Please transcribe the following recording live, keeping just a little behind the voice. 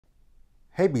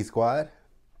Hey B Squad,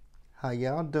 how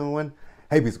y'all doing?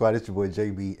 Hey B Squad, it's your boy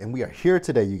JB, and we are here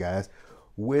today, you guys,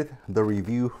 with the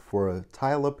review for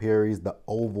Tyler Perry's The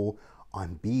Oval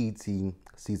on BET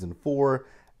Season 4,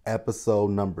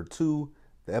 Episode number 2.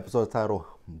 The episode is titled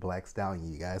Black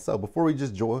Stallion, you guys. So before we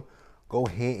just go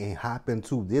ahead and hop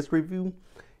into this review.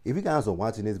 If you guys are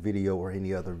watching this video or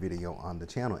any other video on the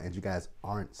channel and you guys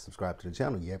aren't subscribed to the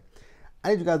channel yet, I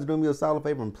need you guys to do me a solid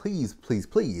favor and please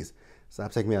stop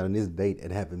taking me out on this date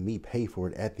and having me pay for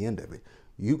it at the end of it.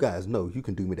 You guys know you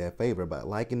can do me that favor by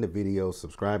liking the video,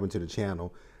 subscribing to the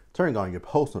channel, turning on your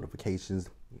post notifications,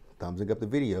 thumbsing up the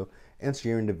video, and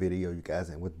sharing the video, you guys.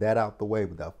 And with that out the way,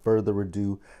 without further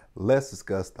ado, let's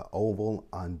discuss The Oval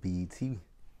on BET,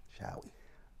 shall we?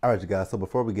 All right, you guys, so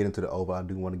before we get into The Oval, I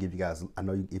do want to give you guys,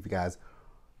 if you guys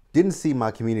didn't see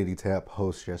my community tab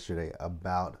post yesterday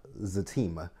about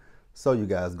Zatima. So you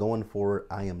guys, going forward,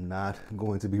 I am not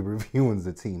going to be reviewing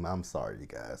Zatima. I'm sorry, you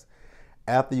guys.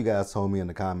 After you guys told me in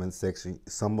the comments section,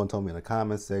 someone told me in the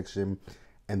comments section,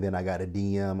 and then I got a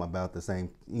DM about the same,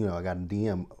 I got a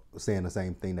DM saying the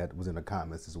same thing that was in the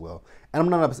comments as well. And I'm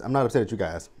not upset at you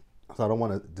guys. So I don't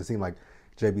want it to seem like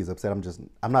JB is upset.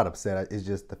 I'm not upset. It's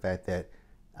just the fact that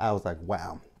I was like,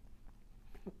 wow,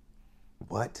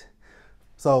 what?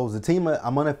 So Zatima,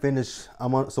 I'm gonna finish.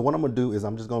 So what I'm gonna do is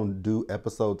I'm just gonna do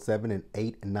episode 7 and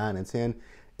 8 and 9 and 10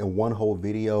 in one whole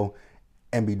video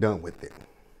and be done with it,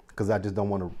 because I just don't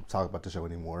want to talk about the show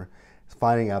anymore.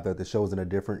 Finding out that the show's in a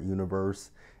different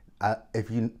universe.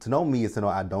 To know me is to know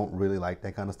I don't really like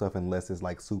that kind of stuff unless it's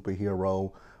like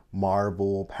superhero,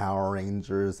 Marvel, Power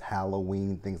Rangers,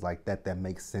 Halloween, things like that. That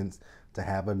makes sense to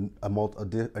have a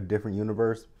different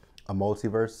universe, a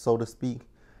multiverse, so to speak.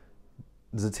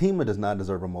 Zatima does not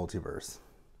deserve a multiverse.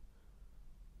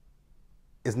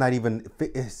 It's not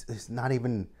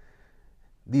even,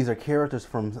 these are characters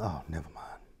from, oh, never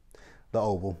mind. The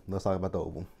Oval, let's talk about The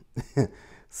Oval.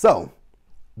 So,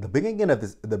 the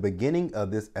beginning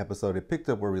of this episode, it picked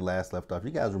up where we last left off.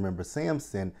 You guys remember Sam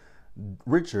sent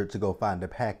Richard to go find the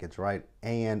package, right?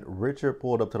 And Richard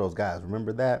pulled up to those guys.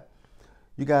 Remember that?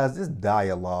 You guys, this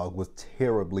dialogue was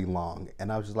terribly long.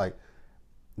 And I was just like,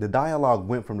 the dialogue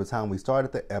went from the time we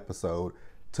started the episode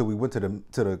till we went it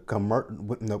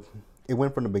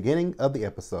went from the beginning of the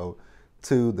episode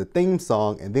to the theme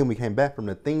song, and then we came back from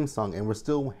the theme song, and we're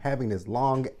still having this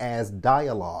long ass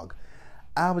dialogue.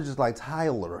 I was just like,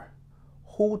 Tyler,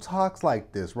 who talks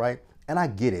like this, right? And I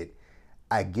get it.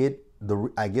 I get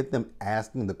them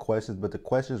asking the questions, but the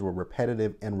questions were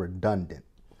repetitive and redundant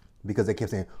because they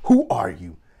kept saying, "Who are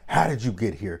you? How did you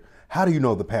get here? How do you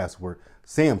know the password?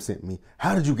 Sam sent me.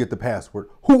 How did you get the password?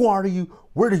 Who are you?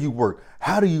 Where do you work?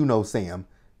 How do you know Sam?"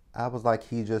 I was like,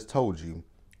 he just told you.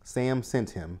 Sam sent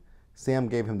him. Sam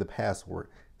gave him the password.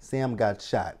 Sam got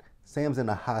shot. Sam's in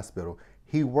the hospital.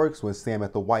 He works with Sam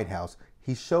at the White House.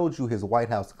 He showed you his White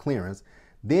House clearance.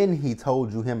 Then he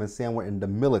told you him and Sam were in the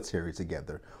military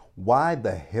together. Why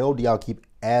the hell do y'all keep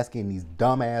asking these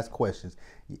dumbass questions?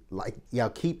 Like, y'all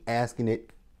keep asking it.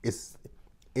 It's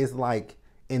like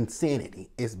insanity.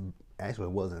 It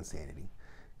was insanity,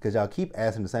 because y'all keep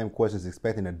asking the same questions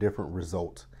expecting a different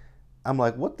result. I'm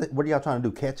like, what are y'all trying to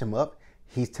do? Catch him up?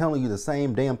 He's telling you the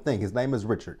same damn thing. His name is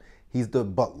Richard. He's the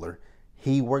butler.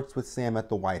 He works with Sam at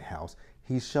the White House.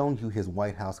 He's shown you his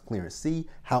White House clearance. See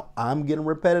how I'm getting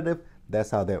repetitive? That's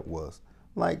how that was.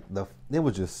 Like, it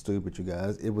was just stupid, you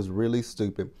guys. It was really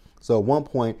stupid. So at one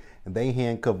point, they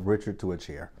handcuffed Richard to a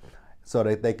chair so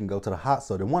that they can go to the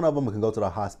hospital. So then one of them can go to the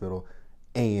hospital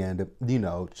and,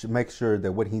 make sure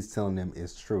that what he's telling them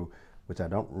is true, which I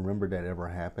don't remember that ever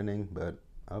happening, but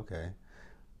okay.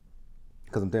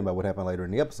 Because I'm thinking about what happened later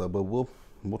in the episode, but we'll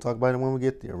talk about it when we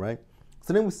get there, right?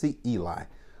 So then we see Eli.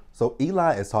 So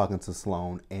Eli is talking to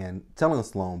Sloan and telling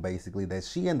Sloan basically that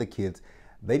she and the kids,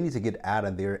 they need to get out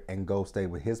of there and go stay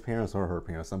with his parents or her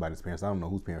parents, somebody's parents. I don't know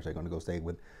whose parents they're going to go stay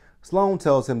with. Sloan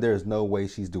tells him there's no way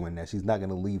she's doing that. She's not going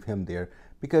to leave him there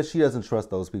because she doesn't trust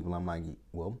those people. I'm like,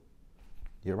 well,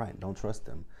 you're right. Don't trust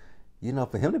them.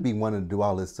 For him to be wanting to do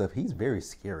all this stuff, he's very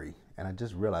scary. And I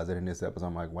just realized that in this episode.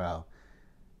 I'm like, wow,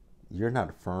 you're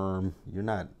not firm. You're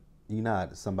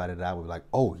not somebody that I would be like,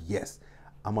 oh yes,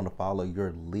 I'm going to follow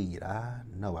your lead.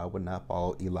 No, I would not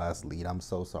follow Eli's lead. I'm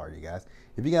so sorry, you guys.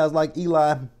 If you guys like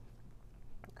Eli,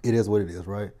 it is what it is,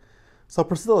 right? So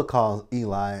Priscilla calls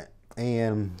Eli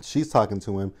and she's talking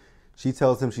to him. She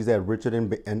tells him she's at Richard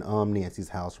and Nancy's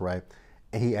house, right?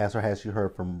 And he asks her, has she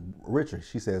heard from Richard?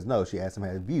 She says no. She asks him,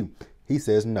 have you? He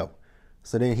says no.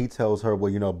 So then he tells her,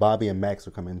 well, Bobby and Max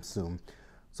are coming soon,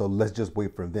 so let's just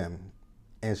wait for them.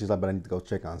 And she's like, but I need to go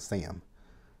check on Sam.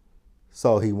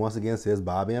 So he once again says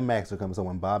Bobby and Max are coming. So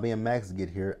when Bobby and Max get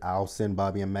here, I'll send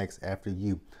Bobby and Max after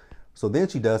you. So then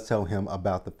she does tell him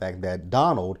about the fact that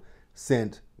Donald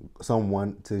sent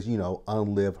someone to,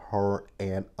 unlive her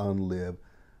and unlive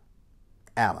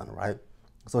Alan, right?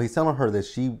 So he's telling her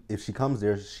that if she comes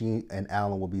there, she and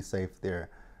Alan will be safe there.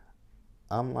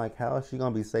 I'm like, how is she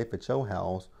gonna be safe at your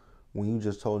house when you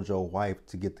just told your wife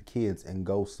to get the kids and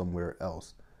go somewhere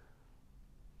else?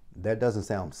 That doesn't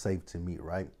sound safe to me,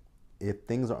 right? If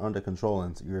things are under control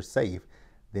and you're safe,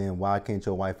 then why can't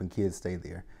your wife and kids stay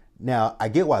there? Now, I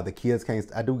get why the kids can't.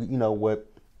 I do,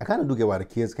 I kind of do get why the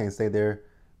kids can't stay there,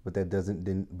 but that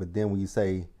doesn't. But then when you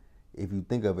say, if you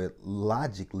think of it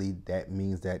logically, that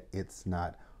means that it's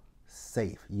not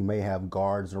safe. You may have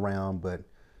guards around, but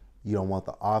you don't want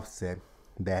the offset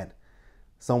that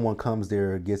someone comes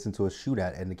there, gets into a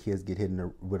shootout, and the kids get hit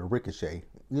with a ricochet.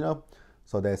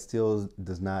 So that still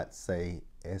does not say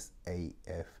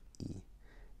SAFE.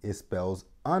 It spells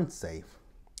unsafe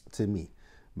to me.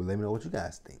 But let me know what you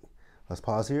guys think. Let's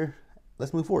pause here.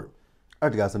 Let's move forward. All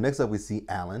right, guys. So next up we see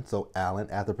Alan. So Alan,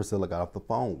 after Priscilla got off the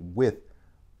phone with,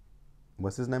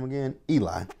 what's his name again?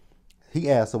 Eli. He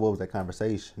asked her what was that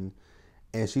conversation.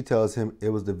 And she tells him it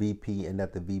was the VP and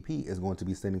that the VP is going to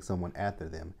be sending someone after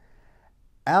them.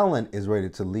 Alan is ready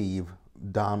to leave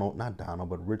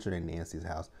but Richard and Nancy's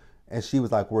house. And she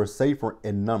was like, we're safer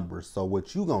in numbers. So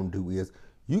what you gonna do is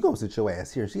you gonna sit your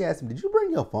ass here. She asked him, did you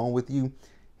bring your phone with you?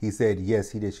 He said, yes,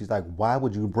 he did. She's like, why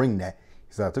would you bring that?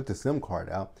 He said, I took the SIM card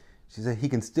out. She said, he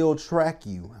can still track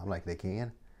you. I'm like, they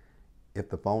can? If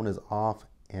the phone is off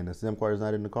and the SIM card is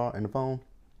not in the phone,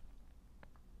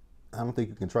 I don't think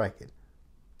you can track it.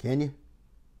 Can you?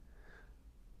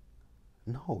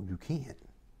 No, you can't.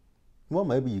 Well,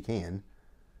 maybe you can.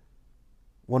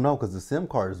 Well, no, because the SIM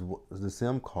card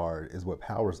is what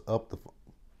powers up the phone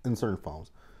in certain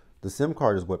phones. The SIM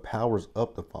card is what powers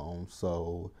up the phone.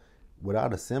 So,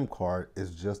 without a SIM card,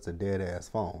 it's just a dead ass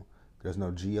phone. There's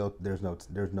no there's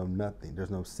no nothing.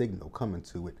 There's no signal coming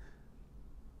to it.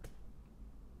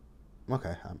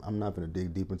 Okay, I'm not going to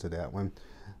dig deep into that one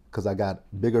because I got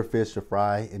bigger fish to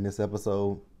fry in this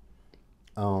episode.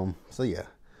 So yeah.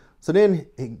 So then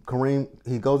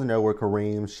he goes in there where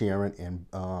Kareem, Sharon, and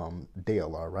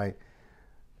Dale are, right?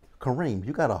 Kareem,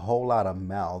 you got a whole lot of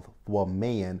mouth for a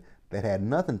man that had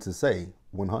nothing to say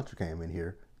when Hunter came in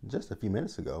here just a few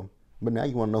minutes ago. But now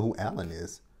you want to know who Alan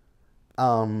is.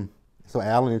 So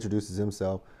Alan introduces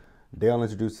himself. Dale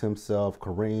introduces himself.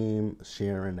 Kareem,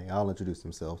 Sharon, they all introduce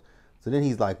themselves. So then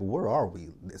he's like, where are we?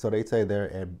 So they say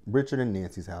they're at Richard and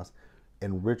Nancy's house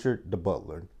and Richard the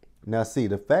butler. Now see,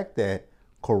 the fact that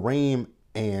Kareem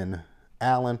and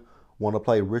Alan want to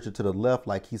play Richard to the left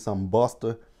like he's some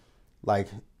buster, like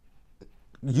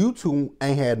you two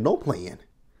ain't had no plan.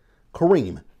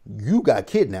 Kareem, you got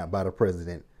kidnapped by the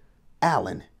president.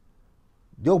 Alan,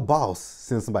 your boss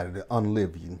sent somebody to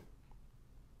unlive you.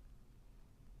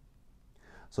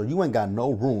 So you ain't got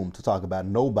no room to talk about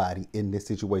nobody in this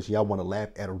situation. Y'all want to laugh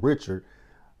at Richard,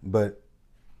 but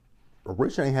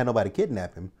Richard ain't had nobody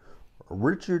kidnap him. I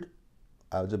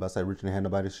was just about to say Richard ain't had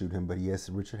nobody shoot him, but yes,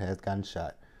 Richard has gotten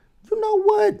shot. You know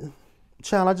what?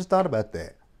 Child, I just thought about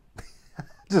that.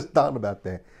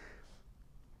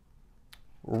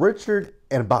 Richard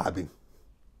and Bobby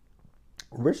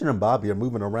are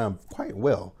moving around quite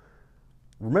well.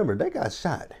 Remember, they got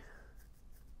shot.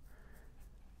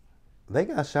 They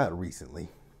got shot recently.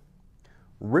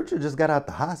 Richard just got out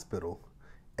the hospital.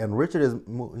 And Richard is,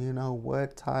 you know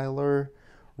what, Tyler?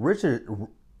 Richard,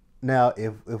 now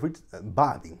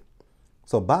Bobby.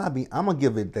 So Bobby, I'm going to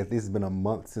give it that this has been a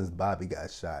month since Bobby got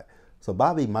shot. So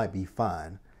Bobby might be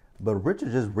fine. But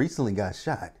Richard just recently got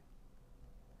shot.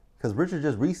 Because Richard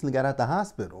just recently got out the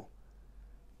hospital.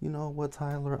 You know what,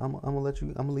 Tyler? I'm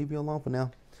gonna leave you alone for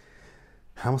now.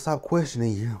 I'm gonna stop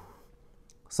questioning you.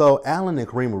 So Alan and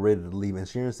Kareem were ready to leave, and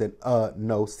Sharon said,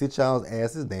 no, sit y'all's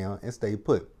asses down and stay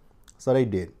put. So they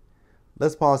did.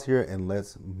 Let's pause here and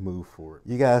let's move forward.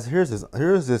 You guys, here's this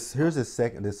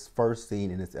first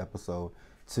scene in this episode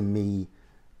to me,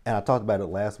 and I talked about it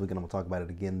last week and I'm gonna talk about it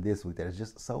again this week, that is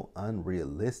just so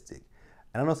unrealistic.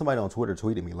 And I know somebody on Twitter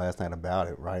tweeted me last night about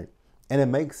it, right?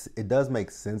 And it does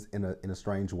make sense in a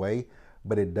strange way,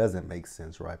 but it doesn't make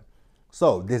sense, right?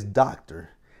 So this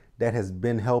doctor that has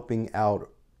been helping out,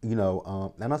 I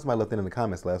know somebody left it in the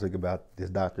comments last week about this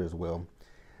doctor as well.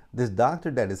 This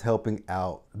doctor that is helping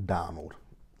out Donald.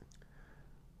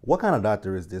 What kind of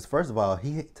doctor is this? First of all,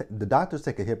 the doctors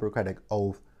take a Hippocratic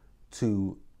oath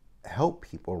to help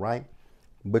people, right?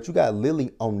 But you got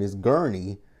Lily on this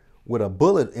gurney with a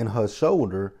bullet in her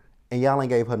shoulder, and y'all ain't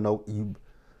gave her no.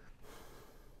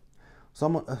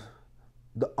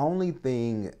 The only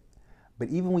thing, but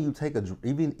even when you take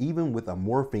even with a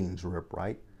morphine drip,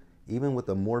 right? Even with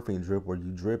a morphine drip where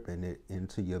you dripping it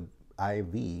into your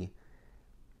IV,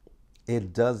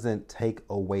 it doesn't take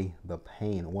away the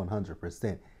pain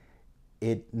 100%.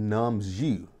 It numbs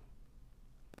you.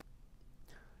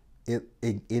 It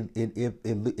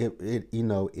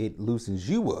loosens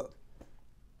you up.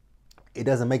 It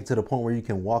doesn't make it to the point where you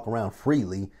can walk around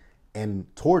freely and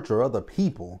torture other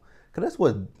people. Cause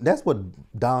that's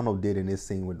what Donald did in this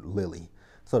scene with Lily.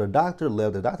 So the doctor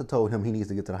left. The doctor told him he needs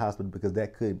to get to the hospital because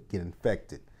that could get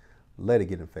infected. Let it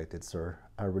get infected, sir.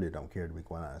 I really don't care, to be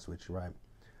quite honest with you, right?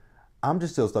 I'm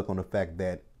just still stuck on the fact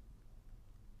that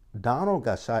Donald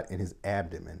got shot in his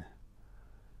abdomen.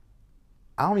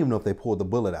 I don't even know if they pulled the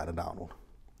bullet out of Donald,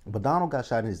 but Donald got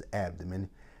shot in his abdomen.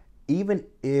 Even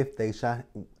if they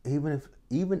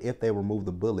removed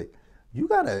the bullet, you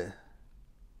gotta,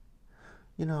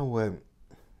 you know what?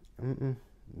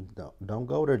 Don't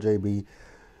go there, JB.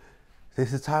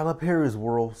 This is Tyler Perry's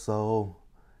world, so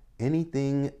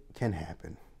anything can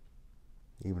happen.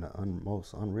 Even the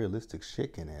most unrealistic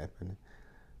shit can happen.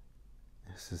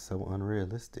 This is so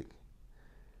unrealistic.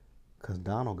 Because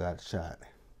Donald got shot.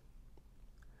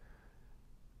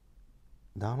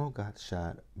 Donald got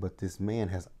shot, but this man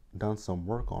has done some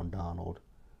work on Donald.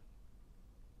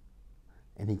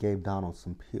 And he gave Donald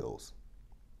some pills.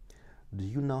 Do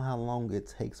you know how long it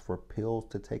takes for pills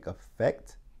to take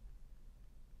effect?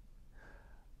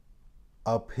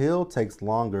 A pill takes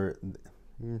longer.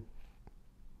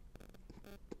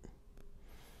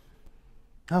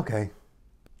 Okay.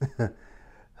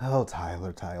 Oh,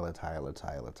 Tyler.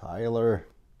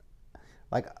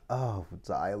 Like, oh,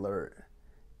 Tyler.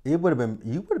 You would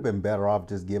have been better off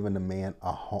just giving the man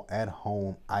a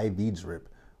at-home IV drip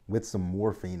with some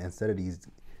morphine instead of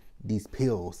these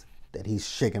pills that he's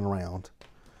shaking around.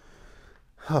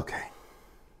 Okay.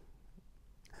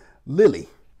 Lily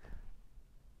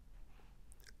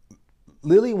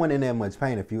wasn't in that much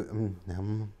pain.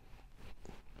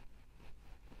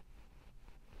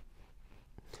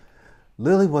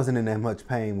 Lily wasn't in that much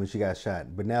pain when she got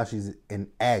shot, but now she's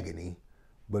in agony.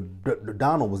 But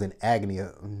Donald was in agony.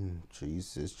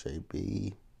 Jesus,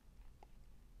 JB.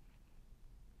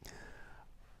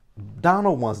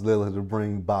 Donald wants Lily to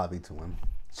bring Bobby to him.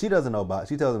 She doesn't know Bobby.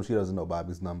 She tells him she doesn't know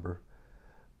Bobby's number.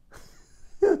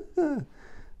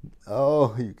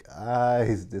 Oh, you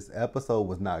guys, this episode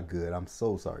was not good. I'm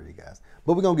so sorry, you guys.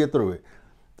 But we're going to get through it.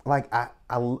 Like,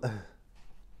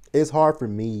 it's hard for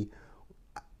me,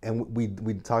 and we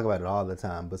talk about it all the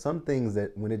time, but some things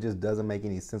that when it just doesn't make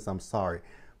any sense, I'm sorry.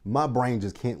 My brain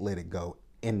just can't let it go.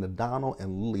 And the Donald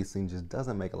and Lily scene just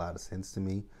doesn't make a lot of sense to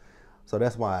me. So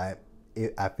that's why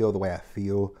I feel the way I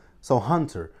feel. So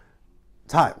Hunter,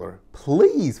 Tyler,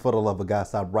 please, for the love of God,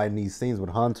 stop writing these scenes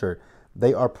with Hunter.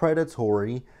 They are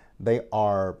predatory. They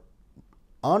are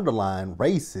underlying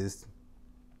racist.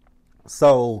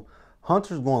 So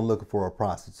Hunter's going looking for a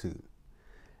prostitute.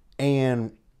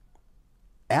 And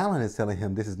Alan is telling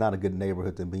him this is not a good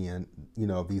neighborhood to be in. You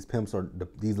know, these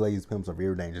ladies' pimps are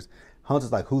very dangerous.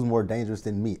 Hunter's like, who's more dangerous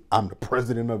than me? I'm the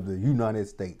president of the United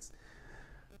States.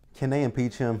 Can they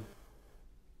impeach him?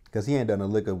 Because he ain't done a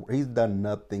lick of, he's done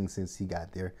nothing since he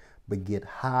got there but get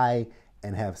high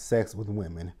and have sex with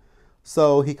women.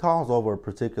 So he calls over a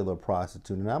particular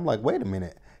prostitute, and I'm like, wait a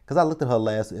minute, because I looked at her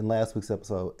in last week's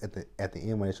episode at the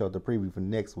end when they showed the preview for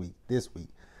this week.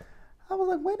 I was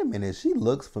like, wait a minute, she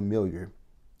looks familiar.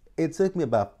 It took me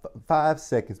about 5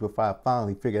 seconds before I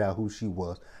finally figured out who she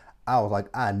was. I was like,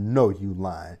 I know you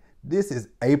lying. This is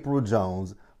April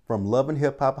Jones from Love and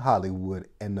Hip Hop Hollywood,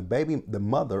 and the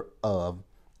mother of,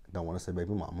 don't want to say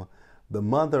baby mama, the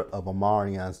mother of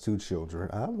Omarion's 2 children.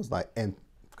 I was like, and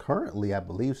currently I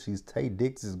believe she's Tay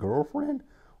Diggs' girlfriend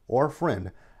or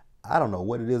friend. I don't know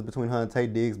what it is between her and Tay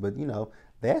Diggs, but you know,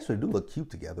 they actually do look cute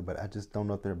together, but I just don't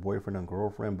know if they're boyfriend and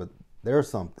girlfriend, but there's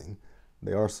something.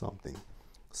 They are something.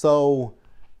 So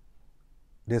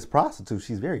this prostitute,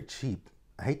 she's very cheap.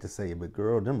 I hate to say it, but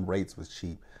girl, them rates was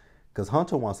cheap. Because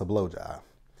Hunter wants a blowjob.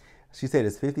 She said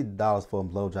it's $50 for a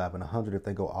blowjob and $100 if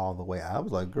they go all the way. I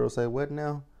was like, girl, say what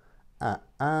now?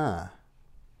 Even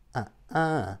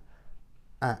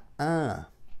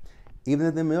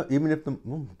if the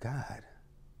oh God,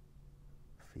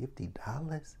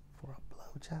 $50 for a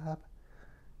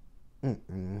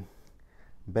blowjob?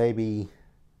 Baby,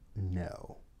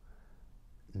 no.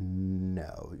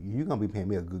 No, you're gonna be paying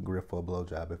me a good grip for a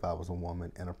blowjob if I was a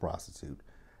woman and a prostitute.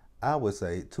 I would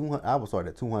say I would start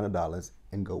at $200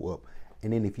 and go up.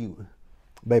 And then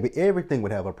baby, everything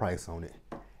would have a price on it.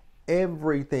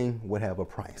 Everything would have a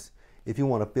price. If you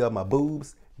want to fill my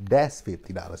boobs, that's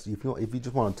 $50. If you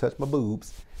just want to touch my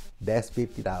boobs, that's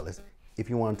 $50. If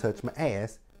you want to touch my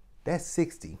ass, that's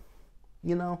 $60.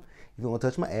 You know, if you want to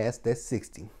touch my ass, that's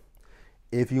 $60.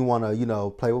 If you want to,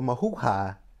 play with my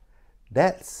hoo-ha,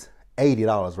 that's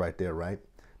 $80 right there, right?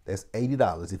 That's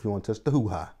 $80 if you want to touch the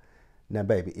hoo-ha. Now,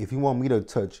 baby, if you want me to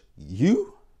touch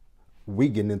you, we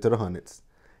getting into the hundreds.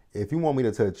 If you want me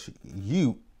to touch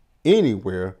you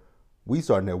anywhere, we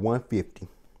starting at $150.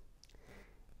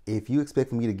 If you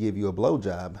expect me to give you a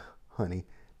blowjob, honey,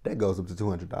 that goes up to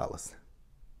 $200.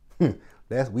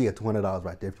 We at $200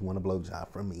 right there if you want a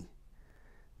blowjob from me.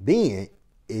 Then,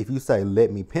 if you say,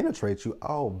 let me penetrate you,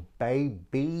 oh,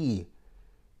 baby,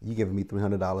 you giving me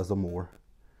 $300 or more.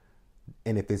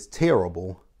 And if it's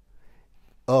terrible,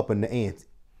 up in the ante,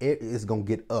 it is going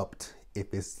to get upped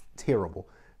if it's terrible.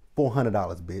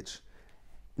 $400, bitch.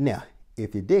 Now,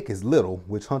 if your dick is little,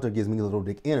 which Hunter gives me little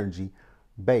dick energy,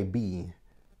 baby,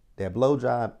 that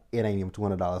blowjob, it ain't even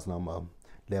 $200 no more.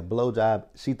 That blowjob,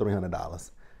 she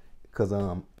 $300. Because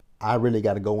I really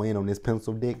got to go in on this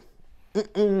pencil dick.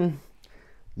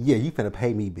 Yeah, you finna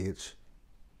pay me, bitch.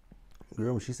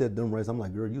 Girl, when she said them rates, I'm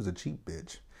like, girl, you's a cheap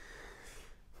bitch.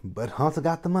 But Hunter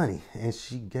got the money, and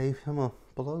she gave him a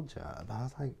blowjob. I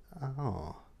was like,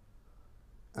 oh,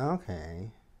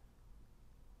 okay.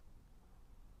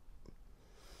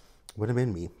 Would have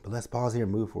been me. But let's pause here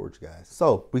and move forward, you guys.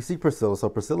 So we see Priscilla. So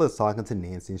Priscilla is talking to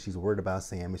Nancy, and she's worried about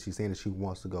Sam, and she's saying that she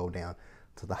wants to go down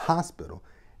to the hospital.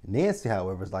 Nancy,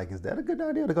 however, is like, is that a good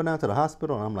idea to go down to the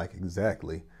hospital? And I'm like,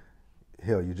 exactly.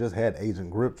 Hell, you just had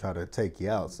Agent Grip try to take you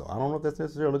out, so I don't know if that's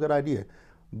necessarily a good idea.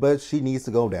 But she needs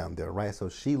to go down there, right? So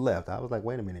she left. I was like,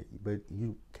 wait a minute, but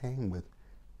you came with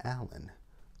Alan.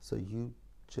 So you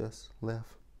just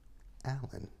left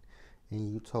Alan.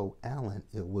 And you told Alan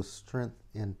it was strength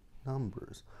in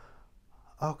numbers.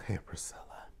 Okay,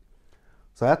 Priscilla.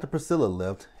 So after Priscilla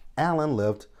left, Alan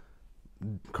left,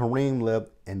 Kareem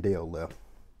left, and Dale left.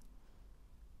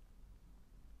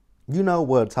 You know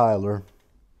what, Tyler?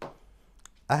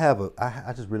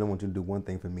 I just really want you to do one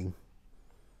thing for me.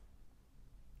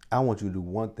 I want you to do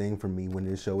one thing for me when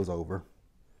this show is over.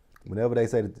 Whenever they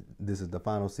say that this is the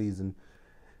final season,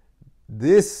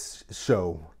 this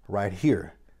show right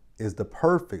here is the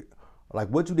perfect, like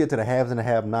what you did to the haves and the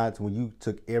have-nots when you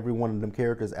took every one of them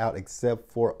characters out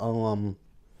except for,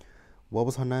 what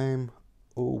was her name?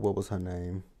 Oh, what was her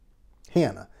name?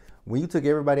 Hannah. When you took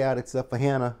everybody out except for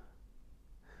Hannah,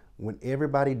 when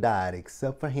everybody died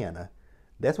except for Hannah,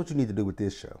 that's what you need to do with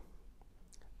this show.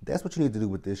 That's what you need to do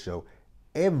with this show.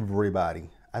 Everybody,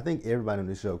 I think everybody on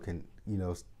this show can,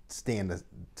 stand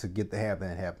to get the have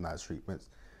and have-nots treatments.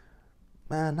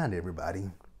 Not everybody.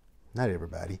 Not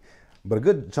everybody. But a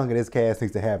good chunk of this cast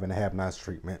needs to have and have-nots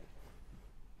treatment.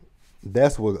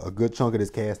 That's what a good chunk of this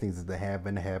cast needs, is the have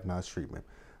and have-nots treatment.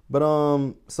 But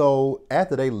so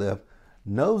after they left,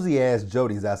 nosy ass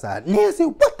Jody's outside. Nancy,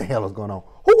 what the hell is going on?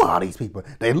 Who are these people?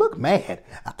 They look mad.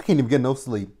 I can't even get no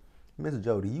sleep. Miss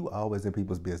Jody, you always in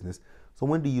people's business. So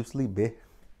when do you sleep, bitch?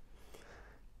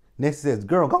 Nancy says,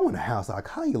 girl, go in the house. I'll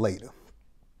call you later.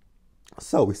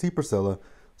 So we see Priscilla.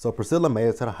 So Priscilla made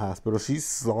it to the hospital. She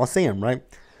saw Sam, right?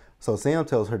 So Sam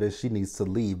tells her that she needs to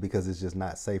leave because it's just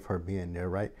not safe her being there,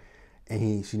 right?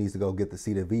 And she needs to go get to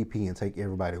see the VP and take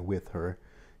everybody with her.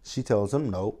 She tells him,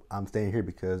 nope, I'm staying here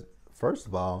because, first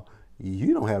of all,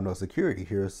 you don't have no security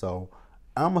here, so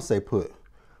I'm going to stay put.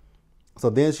 So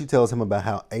then she tells him about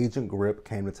how Agent Grip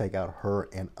came to take out her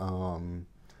and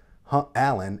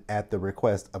Alan at the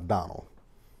request of Donald.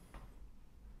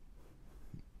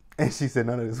 And she said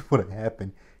none of this would have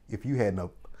happened if you had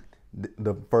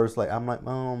the first lady. I'm like,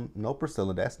 no,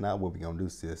 Priscilla, that's not what we're going to do,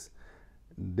 sis.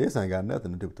 This ain't got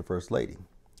nothing to do with the first lady.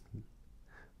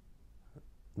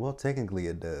 Well, technically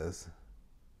it does.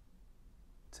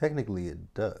 Technically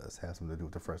it does have something to do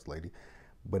with the first lady,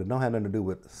 but it don't have nothing to do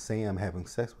with Sam having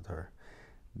sex with her.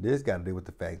 This got to do with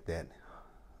the fact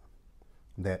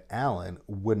that Alan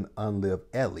wouldn't unlive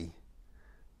Ellie.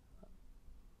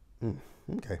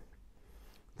 Okay.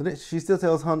 So she still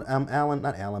tells Alan,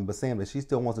 not Alan, but Sam, that she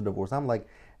still wants a divorce. I'm like,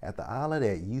 after all of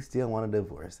that, you still want a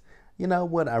divorce. You know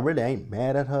what? I really ain't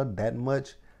mad at her that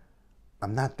much.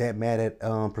 I'm not that mad at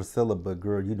Priscilla, but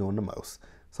girl, you're doing the most.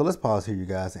 So let's pause here, you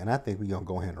guys, and I think we're going to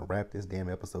go ahead and wrap this damn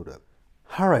episode up.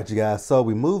 All right, you guys, so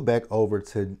we move back over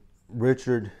to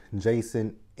Richard,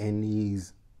 Jason, and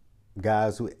these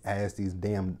guys who ask these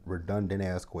damn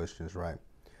redundant-ass questions, right?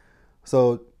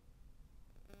 So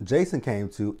Jason came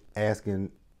to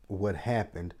asking what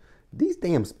happened. These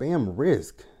damn spam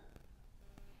risk.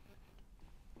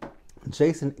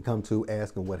 Jason come to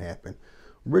asking what happened.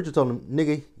 Richard told him,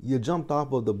 nigga, you jumped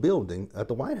off of the building at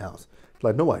the White House. He's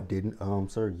like, no, I didn't.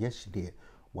 Sir, yes, you did.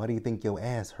 Why do you think your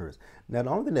ass hurts? Now, the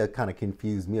only thing that kind of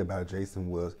confused me about Jason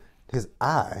was his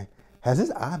eye. Has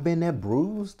his eye been that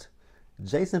bruised?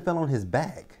 Jason fell on his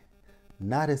back,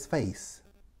 not his face.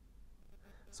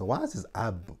 So why is his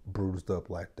eye bruised up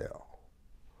like that?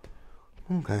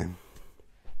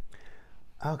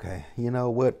 Okay, you know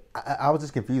what? I was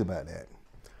just confused about that.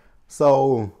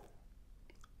 So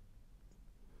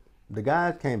the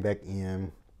guys came back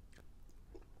in.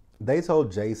 They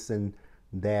told Jason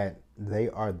that they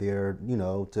are there, you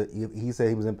know, he said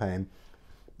he was in pain.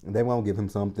 They won't give him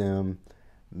something.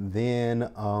 Then,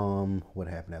 what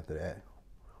happened after that?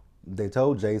 They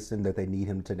told Jason that they need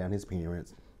him to take down his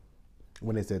parents.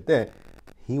 When they said that,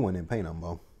 he wasn't in pain no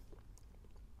more.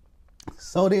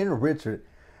 So then Richard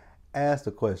asked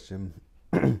the question,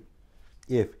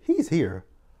 if he's here,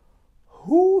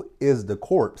 who is the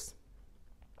corpse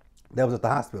that was at the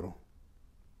hospital?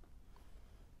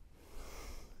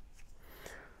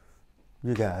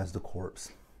 You guys, the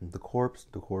corpse. The corpse.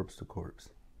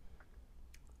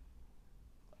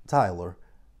 Tyler,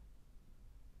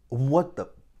 what the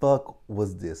fuck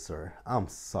was this, sir? I'm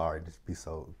sorry to be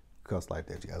so cussed like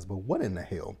that, you guys, but what in the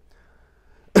hell?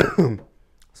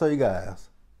 So, you guys,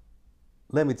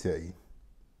 let me tell you.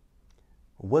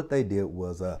 What they did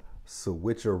was a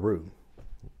switcheroo.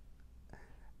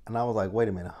 And I was like, wait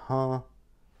a minute, huh?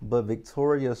 But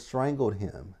Victoria strangled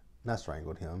him. Not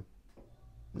strangled him.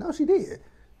 No, she did.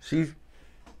 She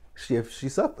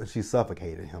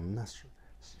suffocated him. Not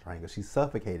strangled. She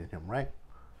suffocated him, right?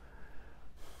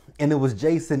 And it was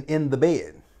Jason in the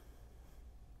bed.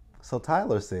 So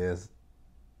Tyler says,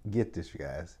 get this, you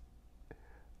guys.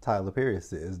 Tyler Perry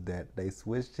says that they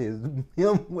switched him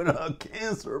with a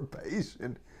cancer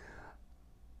patient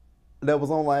that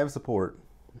was on life support.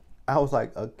 I was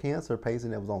like, a cancer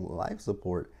patient that was on life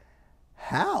support?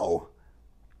 How?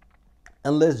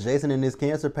 Unless Jason and his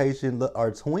cancer patient are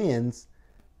twins,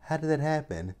 how did that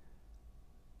happen?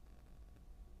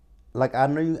 Like, I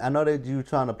know that you're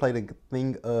trying to play the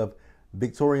thing of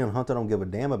Victoria and Hunter don't give a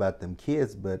damn about them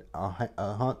kids, but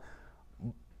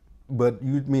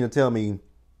you mean to tell me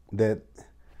that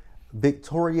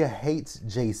Victoria hates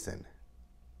Jason?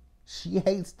 She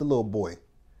hates the little boy,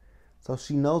 so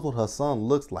she knows what her son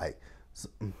looks like. So,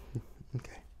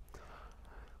 okay,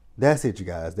 that's it, you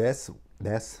guys. That's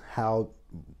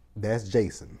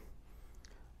Jason.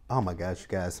 Oh my gosh, you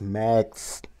guys,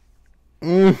 Max.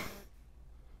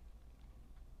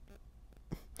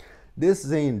 This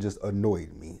scene just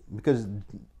annoyed me because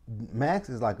Max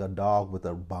is like a dog with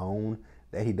a bone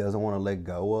that he doesn't want to let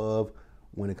go of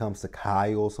when it comes to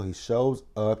Kyle. So he shows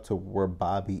up to where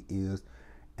Bobby is,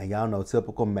 and y'all know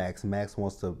typical Max. Max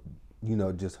wants to,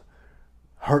 just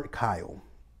hurt Kyle.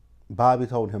 Bobby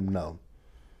told him no.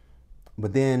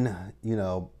 But then,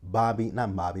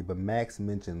 Max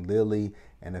mentioned Lily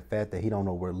and the fact that he don't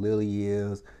know where Lily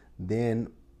is.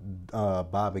 Then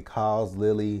Bobby calls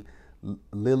Lily.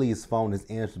 Lily's phone is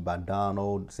answered by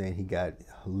Donald saying he got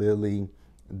Lily.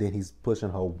 Then he's pushing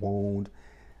her wound.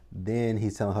 Then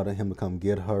he's telling him to come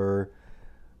get her.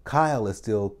 Kyle is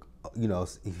still,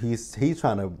 he's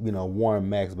trying to, warn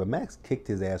Max, but Max kicked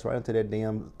his ass right into that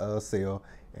damn cell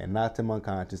and knocked him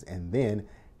unconscious, and then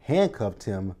handcuffed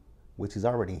him, which he's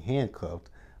already handcuffed,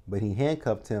 but he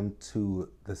handcuffed him to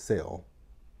the cell.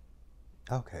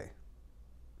 Okay.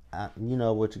 You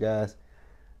know what, you guys?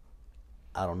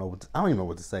 I don't even know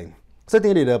what to say. So at the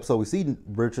end of the episode, we see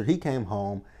Richard. He came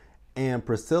home, and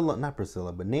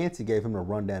Nancy gave him a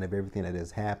rundown of everything that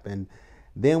has happened.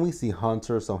 Then we see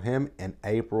Hunter. So him and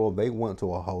April, they went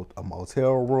to a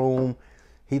motel room.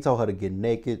 He told her to get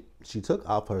naked. She took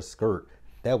off her skirt.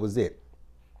 That was it.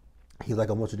 He's like,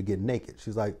 I want you to get naked.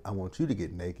 She's like, I want you to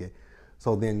get naked.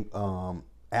 So then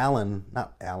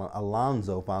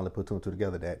Alonzo finally put two and two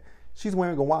together that she's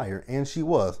wearing a wire, and she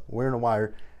was wearing a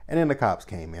wire. And then the cops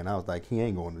came in. I was like, he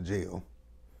ain't going to jail.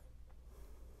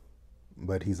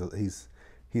 But he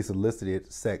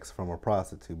solicited sex from a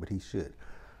prostitute, but he should.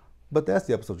 But that's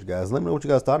the episode, you guys. Let me know what you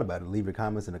guys thought about it. Leave your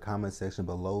comments in the comment section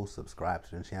below. Subscribe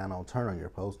to the channel. Turn on your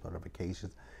post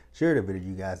notifications. Share the video,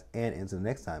 you guys. And until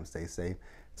next time, stay safe.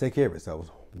 Take care of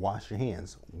yourselves. Wash your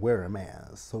hands. Wear a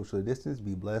mask. Socially distance.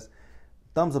 Be blessed.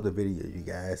 Thumbs up the video, you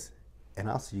guys. And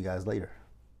I'll see you guys later.